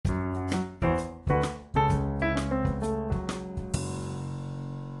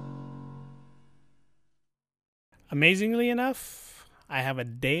Amazingly enough, I have a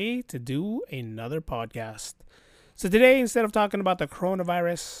day to do another podcast. So today, instead of talking about the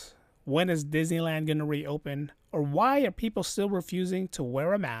coronavirus, when is Disneyland going to reopen, or why are people still refusing to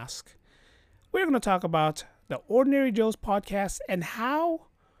wear a mask, we're going to talk about the Ordinary Joe's podcast and how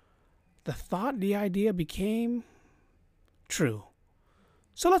the idea became true.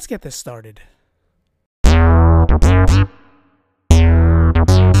 So let's get this started.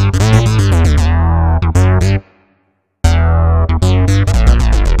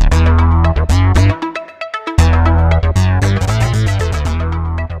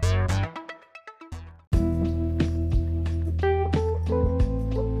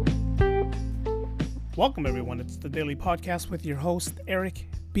 Welcome, everyone. It's the Daily Podcast with your host, Eric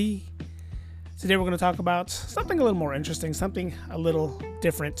B. Today, we're going to talk about something a little more interesting, something a little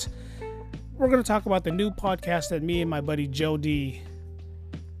different. We're going to talk about the new podcast that me and my buddy Joe D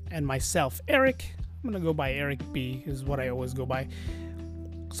and myself, Eric, I'm going to go by Eric B, is what I always go by,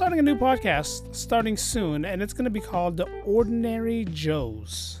 starting a new podcast starting soon, and it's going to be called The Ordinary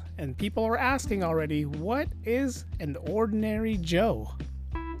Joe's. And people are asking already, what is an ordinary Joe?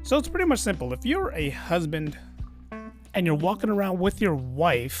 So it's pretty much simple. If you're a husband and you're walking around with your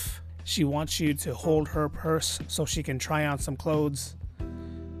wife, she wants you to hold her purse so she can try on some clothes,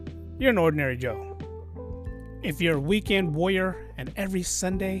 you're an ordinary Joe. If you're a weekend warrior and every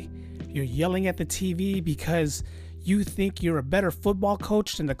Sunday you're yelling at the TV because you think you're a better football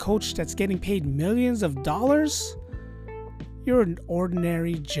coach than the coach that's getting paid millions of dollars, you're an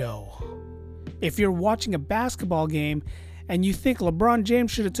ordinary Joe. If you're watching a basketball game and you think LeBron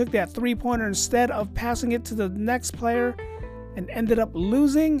James should have took that three-pointer instead of passing it to the next player and ended up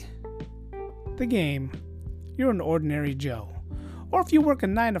losing the game, you're an ordinary Joe. Or if you work a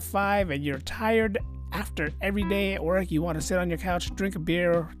 9 to 5 and you're tired after every day at work, you want to sit on your couch, drink a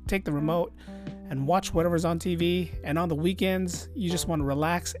beer, take the remote, and watch whatever's on TV, and on the weekends, you just want to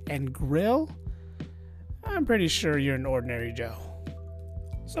relax and grill, I'm pretty sure you're an ordinary Joe.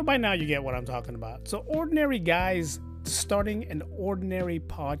 So by now you get what I'm talking about. So ordinary guys starting an ordinary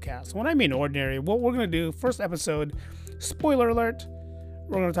podcast. When I mean ordinary, what we're going to do, first episode, spoiler alert,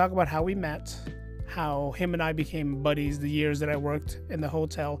 we're going to talk about how we met, how him and I became buddies, the years that I worked in the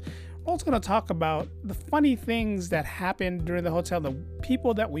hotel. We're also going to talk about the funny things that happened during the hotel, the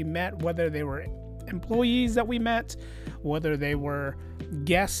people that we met, whether they were employees that we met, whether they were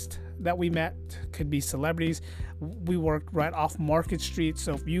guests that we met, could be celebrities. We worked right off Market Street,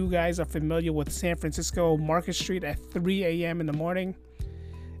 so if you guys are familiar with San Francisco, Market Street at 3 a.m. in the morning,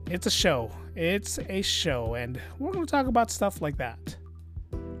 it's a show. It's a show, and we're going to talk about stuff like that.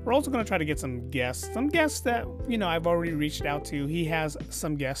 We're also going to try to get some guests that, I've already reached out to. He has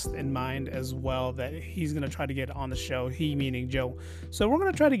some guests in mind as well that he's going to try to get on the show, he meaning Joe. So we're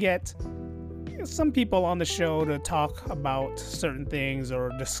going to try to get some people on the show to talk about certain things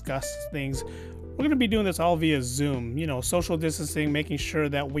or discuss things. We're going to be doing this all via Zoom, social distancing, making sure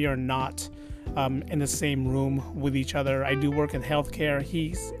that we are not in the same room with each other. I do work in healthcare.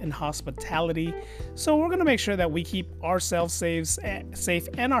 He's in hospitality. So we're going to make sure that we keep ourselves safe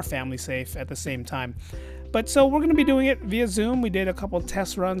and our family safe at the same time. But so we're going to be doing it via Zoom. We did a couple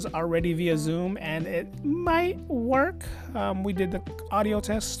test runs already via Zoom, and it might work. We did the audio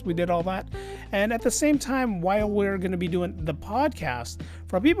tests. We did all that. And at the same time, while we're going to be doing the podcast,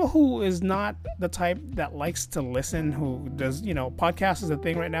 for people who is not the type that likes to listen, who does, podcast is a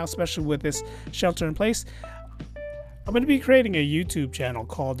thing right now, especially with this shelter in place, I'm going to be creating a YouTube channel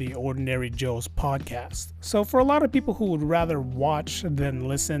called The Ordinary Joe's Podcast. So for a lot of people who would rather watch than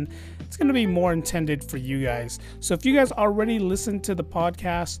listen, it's going to be more intended for you guys. So if you guys already listen to the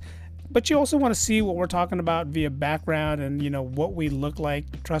podcast, but you also want to see what we're talking about via background and, what we look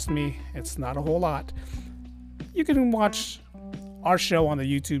like, trust me, it's not a whole lot. You can watch our show on the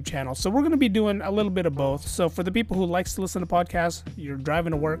YouTube channel. So we're going to be doing a little bit of both. So for the people who likes to listen to podcasts, you're driving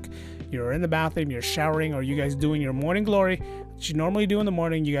to work, you're in the bathroom, you're showering, or you guys doing your morning glory that you normally do in the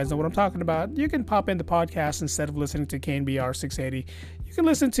morning, you guys know what I'm talking about. You can pop in the podcast instead of listening to KNBR 680. You can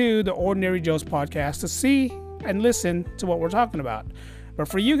listen to the Ordinary Joe's podcast to see and listen to what we're talking about. But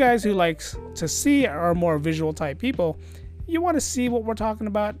for you guys who likes to see or are more visual type people, you want to see what we're talking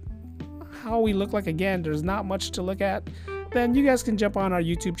about, how we look like. Again, there's not much to look at. Then you guys can jump on our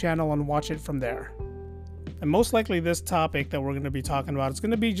YouTube channel and watch it from there. And most likely this topic that we're going to be talking about is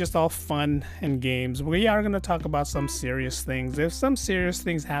going to be just all fun and games. We are going to talk about some serious things. If some serious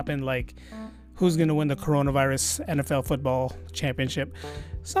things happen, like who's going to win the coronavirus NFL football championship,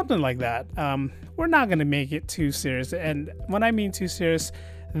 something like that, we're not going to make it too serious. And when I mean too serious,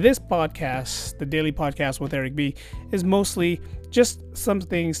 This podcast, the Daily Podcast with Eric B, is mostly just some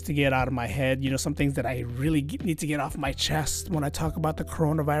things to get out of my head, some things that I really need to get off my chest when I talk about the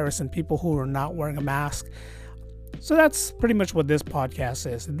coronavirus and people who are not wearing a mask. So that's pretty much what this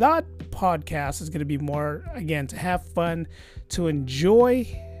podcast is. That podcast is going to be more, again, to have fun, to enjoy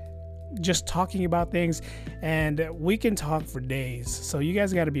just talking about things, and we can talk for days. So you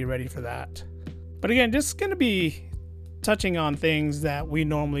guys got to be ready for that. But again, just going to be touching on things that we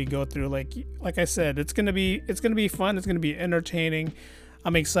normally go through. Like I said, it's gonna be fun. It's gonna be entertaining.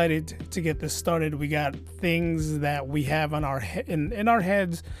 I'm excited to get this started. We got things that we have on in our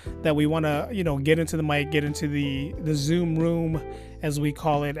heads that we want to get into the mic, get into the Zoom room, as we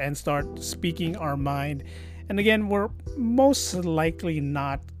call it, and start speaking our mind. And again, we're most likely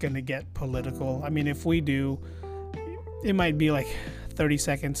not gonna get political. I mean, if we do, it might be like 30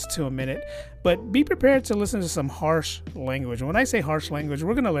 seconds to a minute, but be prepared to listen to some harsh language. When I say harsh language,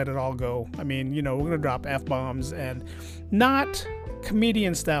 we're going to let it all go. I mean, we're going to drop F-bombs, and not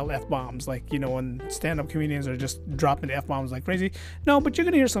comedian style F-bombs, like, when stand-up comedians are just dropping F-bombs like crazy. No, but you're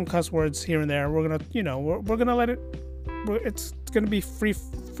going to hear some cuss words here and there. We're going to, we're going to let it, it's going to be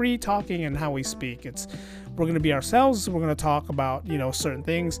free talking and how we speak. We're going to be ourselves. We're going to talk about, certain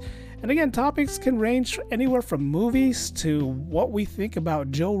things. And again, topics can range anywhere from movies to what we think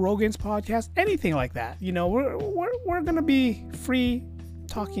about Joe Rogan's podcast, anything like that. We're going to be free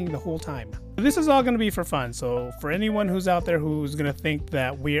talking the whole time. This is all going to be for fun. So for anyone who's out there who's going to think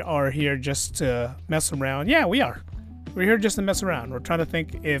that we are here just to mess around, yeah, we are. We're here just to mess around. We're trying to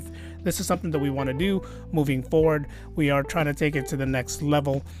think if this is something that we want to do moving forward. We are trying to take it to the next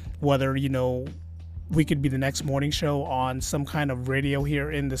level, whether, we could be the next morning show on some kind of radio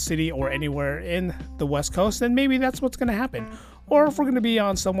here in the city or anywhere in the West Coast, and maybe that's what's going to happen. Or if we're going to be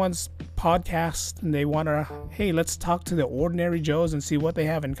on someone's podcast and they want to, hey, let's talk to the ordinary Joes and see what they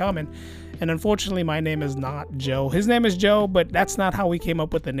have in common. And unfortunately, my name is not Joe. His name is Joe, but that's not how we came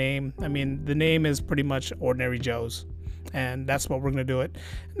up with the name. I mean, the name is pretty much Ordinary Joes. And that's what we're going to do it.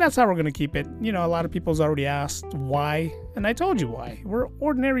 And that's how we're going to keep it. A lot of people's already asked why. And I told you why. We're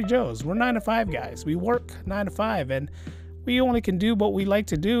ordinary Joes. We're 9-to-5 guys. We work 9 to 5. And we only can do what we like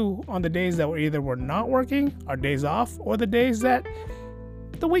to do on the days that we're not working, our days off, or the days that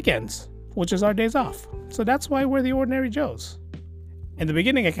the weekends, which is our days off. So that's why we're the Ordinary Joes. In the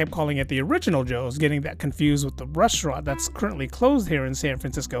beginning, I kept calling it the Original Joe's, getting that confused with the restaurant that's currently closed here in San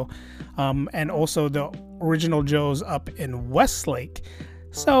Francisco, and also the Original Joe's up in Westlake.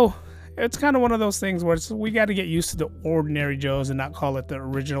 So it's kind of one of those things where we got to get used to the Ordinary Joe's and not call it the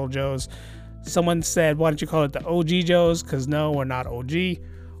Original Joe's. Someone said, why don't you call it the OG Joe's? Because no, we're not OG.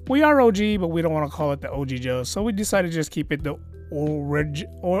 We are OG, but we don't want to call it the OG Joe's. So we decided to just keep it the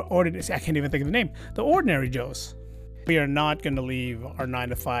I can't even think of the name. The Ordinary Joe's. We are not going to leave our 9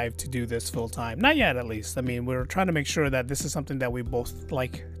 to 5 to do this full time. Not yet, at least. I mean, we're trying to make sure that this is something that we both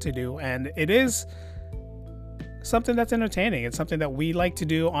like to do. And it is something that's entertaining. It's something that we like to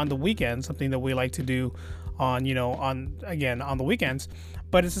do on the weekends, something that we like to do on the weekends.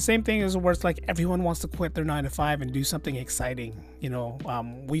 But it's the same thing as where it's like everyone wants to quit their 9 to 5 and do something exciting.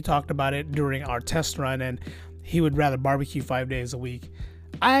 We talked about it during our test run, and he would rather barbecue 5 days a week.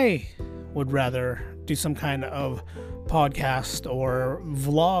 I would rather do some kind of podcast or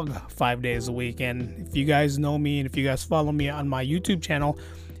vlog 5 days a week. And if you guys know me and if you guys follow me on my YouTube channel,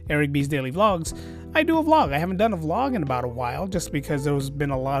 Eric B's Daily Vlogs, I do a vlog. I haven't done a vlog in about a while just because there's been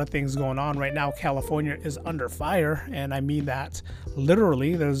a lot of things going on. Right now, California is under fire, and I mean that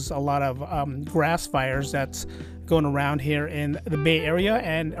literally. There's a lot of grass fires that's going around here in the Bay Area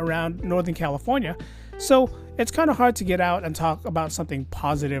and around Northern California. So it's kind of hard to get out and talk about something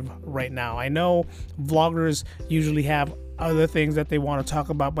positive right now. I know vloggers usually have other things that they want to talk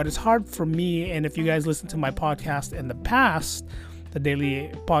about, but it's hard for me. And if you guys listen to my podcast in the past, the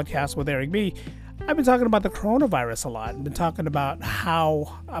Daily Podcast with Eric B, I've been talking about the coronavirus a lot. I've been talking about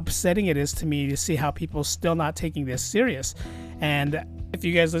how upsetting it is to me to see how people still not taking this serious. And if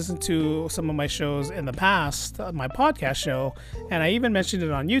you guys listen to some of my shows in the past, my podcast show, and I even mentioned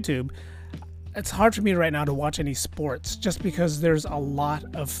it on YouTube, it's hard for me right now to watch any sports just because there's a lot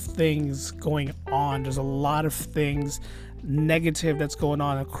of things going on. There's a lot of things negative that's going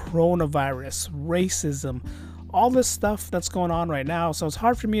on. Coronavirus, racism, all this stuff that's going on right now. So it's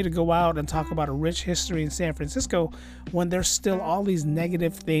hard for me to go out and talk about a rich history in San Francisco when there's still all these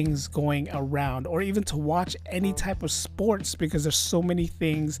negative things going around, or even to watch any type of sports because there's so many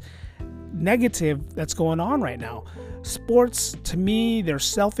things negative that's going on right now. Sports, to me, they're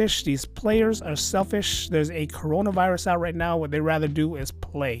selfish. These players are selfish. There's a coronavirus out right now. What they rather do is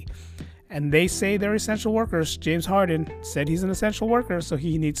play. and they say they're essential workers. James Harden said he's an essential worker, so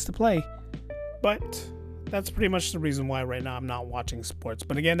he needs to play. But that's pretty much the reason why right now I'm not watching sports.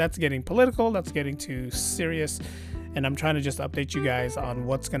 But again, that's getting political, that's getting too serious, and I'm trying to just update you guys on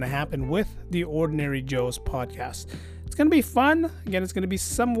what's going to happen with the Ordinary Joe's podcast. It's going to be fun. Again, it's going to be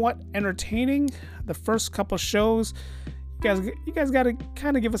somewhat entertaining. The first couple shows, you guys got to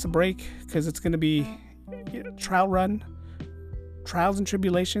kind of give us a break, because it's going to be trial run, trials and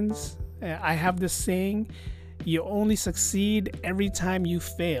tribulations. I have this saying, you only succeed every time you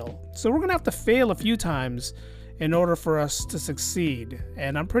fail. So we're going to have to fail a few times in order for us to succeed.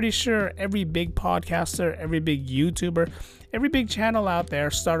 And I'm pretty sure every big podcaster, every big YouTuber, every big channel out there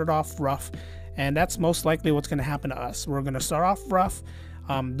started off rough. And that's most likely what's going to happen to us. We're going to start off rough.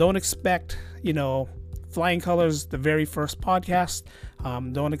 Don't expect, flying colors the very first podcast.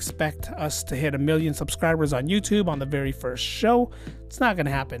 Don't expect us to hit 1 million subscribers on YouTube on the very first show. It's not going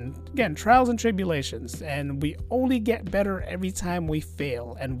to happen. Again, trials and tribulations. And we only get better every time we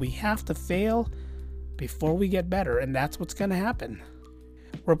fail. And we have to fail before we get better. And that's what's going to happen.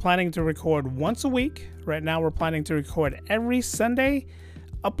 We're planning to record once a week. Right now, we're planning to record every Sunday.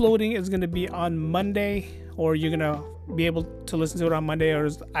 Uploading is going to be on Monday, or you're going to be able to listen to it on Monday, or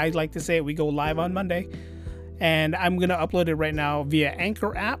as I like to say it, we go live on Monday. And I'm going to upload it right now via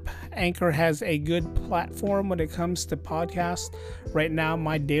Anchor app. Anchor has a good platform when it comes to podcasts. Right now,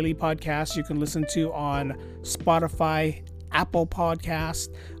 my daily podcast you can listen to on Spotify, Apple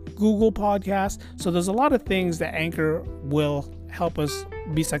Podcasts, Google Podcasts. So there's a lot of things that Anchor will help us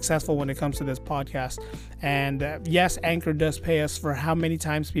be successful when it comes to this podcast. And yes, Anchor does pay us for how many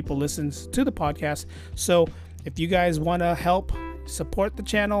times people listen to the podcast. So if you guys want to help support the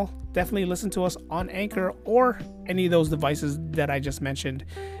channel, definitely listen to us on Anchor or any of those devices that I just mentioned.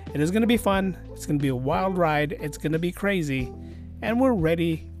 It is going to be fun. It's going to be a wild ride. It's going to be crazy. And we're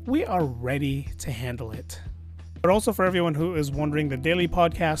ready. We are ready to handle it. But also, for everyone who is wondering, the daily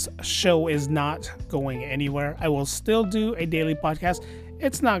podcast show is not going anywhere. I will still do a daily podcast.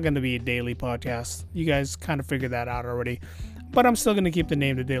 It's not going to be a daily podcast. You guys kind of figured that out already. But I'm still going to keep the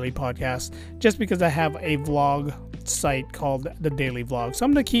name The Daily Podcast, just because I have a vlog site called The Daily Vlog. So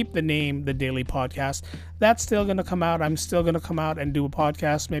I'm going to keep the name The Daily Podcast. That's still going to come out. I'm still going to come out and do a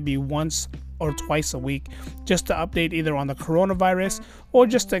podcast maybe once or twice a week, just to update either on the coronavirus or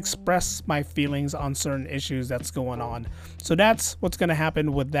just to express my feelings on certain issues that's going on. So that's what's going to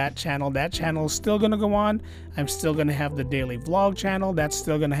happen with that channel. That channel is still going to go on. I'm still going to have the daily vlog channel. That's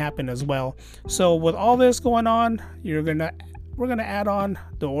still going to happen as well. So with all this going on, we're going to add on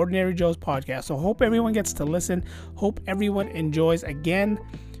the Ordinary Joe's podcast. So hope everyone gets to listen. Hope everyone enjoys. Again,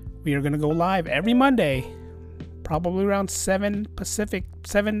 we are going to go live every Monday, probably around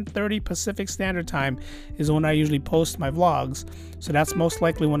 7:30 Pacific Standard Time is when I usually post my vlogs. So that's most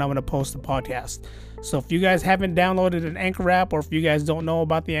likely when I'm going to post the podcast. So if you guys haven't downloaded an Anchor app, or if you guys don't know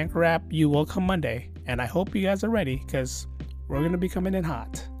about the Anchor app, you will come Monday. And I hope you guys are ready, because we're going to be coming in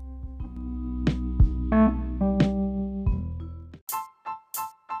hot.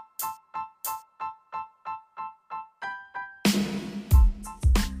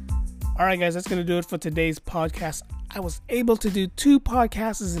 All right, guys, that's going to do it for today's podcast. I was able to do 2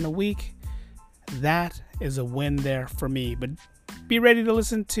 podcasts in a week. That is a win there for me. But be ready to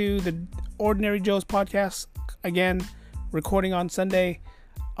listen to the Ordinary Joe's podcast. Again, recording on Sunday,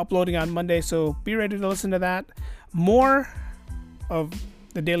 uploading on Monday. So be ready to listen to that. More of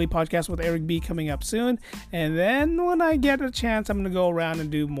the daily podcast with Eric B coming up soon. And then when I get a chance, I'm going to go around and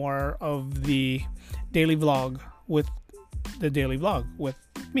do more of the daily vlog with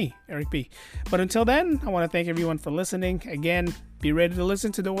me, Eric B. But until then, I want to thank everyone for listening. Again, be ready to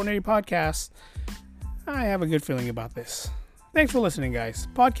listen to the Ordinary Podcast. I have a good feeling about this. Thanks for listening, guys.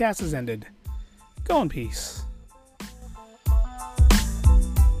 Podcast is ended. Go in peace.